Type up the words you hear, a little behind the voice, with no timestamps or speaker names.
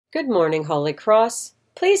Good morning, Holy Cross.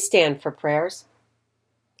 Please stand for prayers.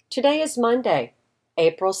 Today is Monday,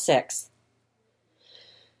 April 6th.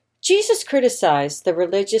 Jesus criticized the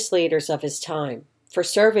religious leaders of his time for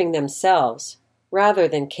serving themselves rather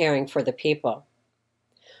than caring for the people.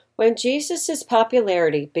 When Jesus'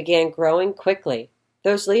 popularity began growing quickly,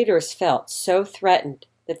 those leaders felt so threatened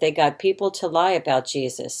that they got people to lie about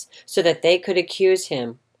Jesus so that they could accuse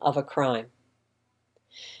him of a crime.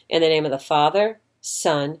 In the name of the Father,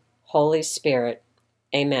 Son, Holy Spirit.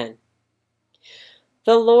 Amen.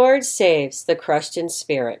 The Lord saves the crushed in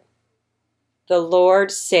spirit. The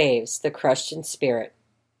Lord saves the crushed in spirit.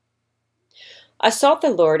 I sought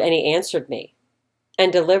the Lord, and he answered me,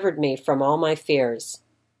 and delivered me from all my fears.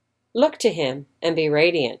 Look to him and be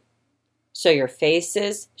radiant, so your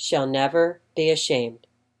faces shall never be ashamed.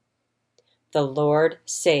 The Lord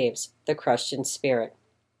saves the crushed in spirit.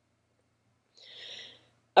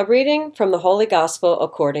 A reading from the Holy Gospel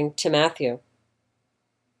according to Matthew.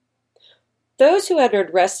 Those who had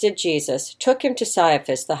arrested Jesus took him to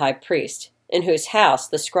Caiaphas the high priest, in whose house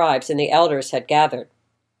the scribes and the elders had gathered.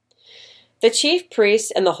 The chief priests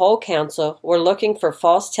and the whole council were looking for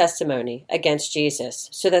false testimony against Jesus,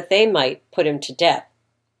 so that they might put him to death,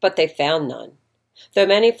 but they found none, though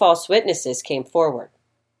many false witnesses came forward.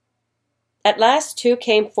 At last 2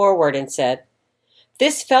 came forward and said,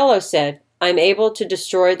 "This fellow said, I am able to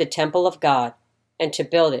destroy the temple of God and to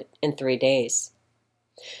build it in 3 days."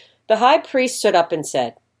 The high priest stood up and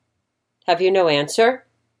said, "Have you no answer?"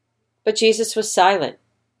 But Jesus was silent.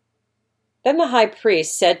 Then the high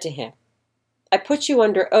priest said to him, "I put you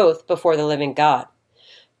under oath before the living God.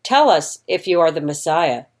 Tell us if you are the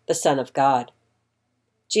Messiah, the Son of God."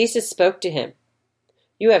 Jesus spoke to him,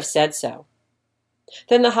 "You have said so."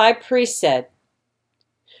 Then the high priest said,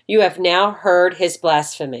 "You have now heard his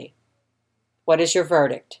blasphemy. What is your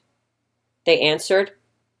verdict?" They answered,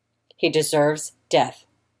 "He deserves death."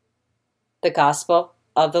 The Gospel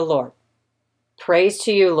of the Lord. Praise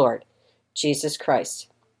to you, Lord Jesus Christ.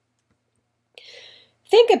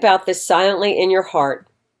 Think about this silently in your heart.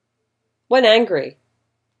 When angry,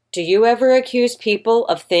 do you ever accuse people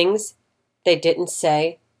of things they didn't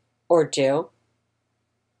say or do?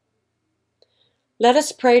 Let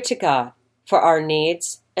us pray to God for our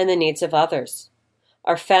needs and the needs of others,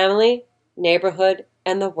 our family, neighborhood,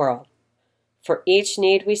 and the world. For each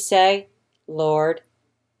need we say, "Lord,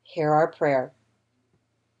 hear our prayer."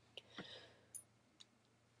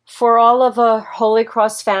 For all of our Holy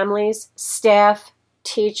Cross families, staff,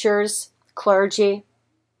 teachers, clergy,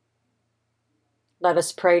 let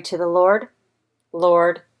us pray to the Lord.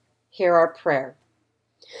 Lord, hear our prayer.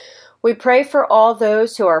 We pray for all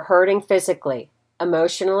those who are hurting physically,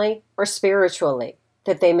 emotionally, or spiritually,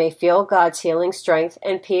 that they may feel God's healing strength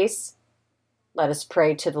and peace. Let us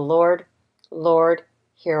pray to the Lord. Lord,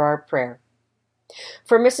 hear our prayer.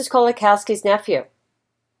 For Mrs. Kolakowski's nephew,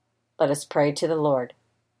 let us pray to the Lord.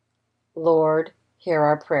 Lord, hear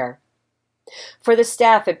our prayer. For the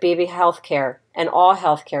staff at BB Healthcare and all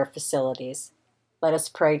healthcare facilities, let us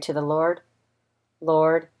pray to the Lord.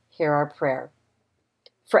 Lord, hear our prayer.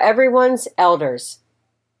 For everyone's elders,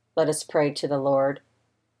 let us pray to the Lord.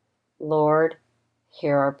 Lord,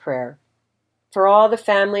 hear our prayer. For all the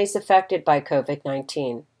families affected by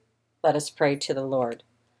COVID-19, let us pray to the Lord.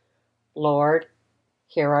 Lord,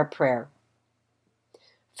 hear our prayer.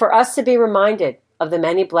 For us to be reminded of the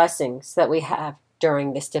many blessings that we have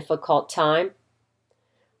during this difficult time,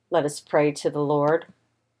 let us pray to the Lord.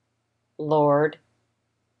 Lord,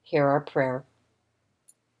 hear our prayer.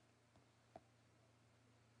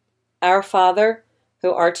 Our Father,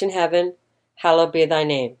 who art in heaven, hallowed be thy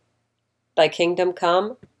name. Thy kingdom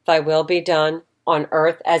come, thy will be done, on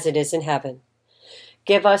earth as it is in heaven.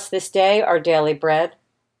 Give us this day our daily bread,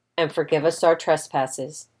 and forgive us our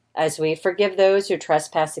trespasses, as we forgive those who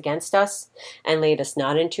trespass against us, and lead us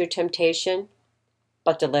not into temptation,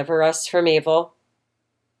 but deliver us from evil.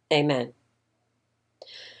 Amen.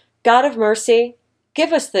 God of mercy,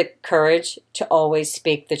 give us the courage to always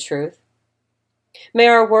speak the truth. May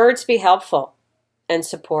our words be helpful and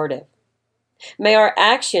supportive. May our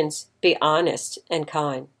actions be honest and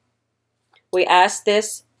kind. We ask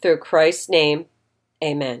this through Christ's name.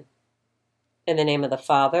 Amen. In the name of the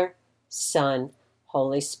Father, Son,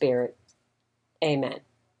 Holy Spirit. Amen.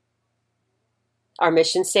 Our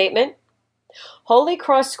mission statement. Holy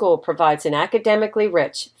Cross School provides an academically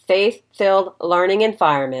rich, faith-filled learning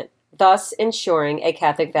environment, thus ensuring a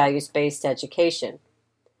Catholic values-based education.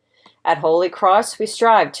 At Holy Cross, we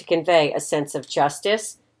strive to convey a sense of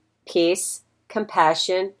justice, peace,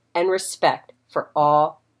 compassion, and respect for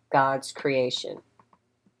all God's creation.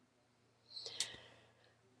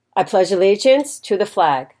 I pledge allegiance to the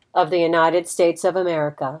flag of the United States of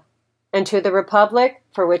America, and to the republic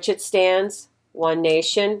for which it stands, one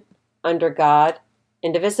nation, under God,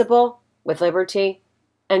 indivisible, with liberty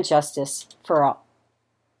and justice for all.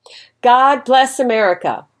 God bless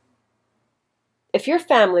America. If your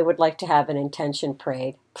family would like to have an intention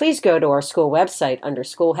prayed, please go to our school website under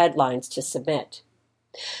school headlines to submit.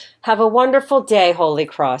 Have a wonderful day, Holy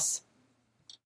Cross.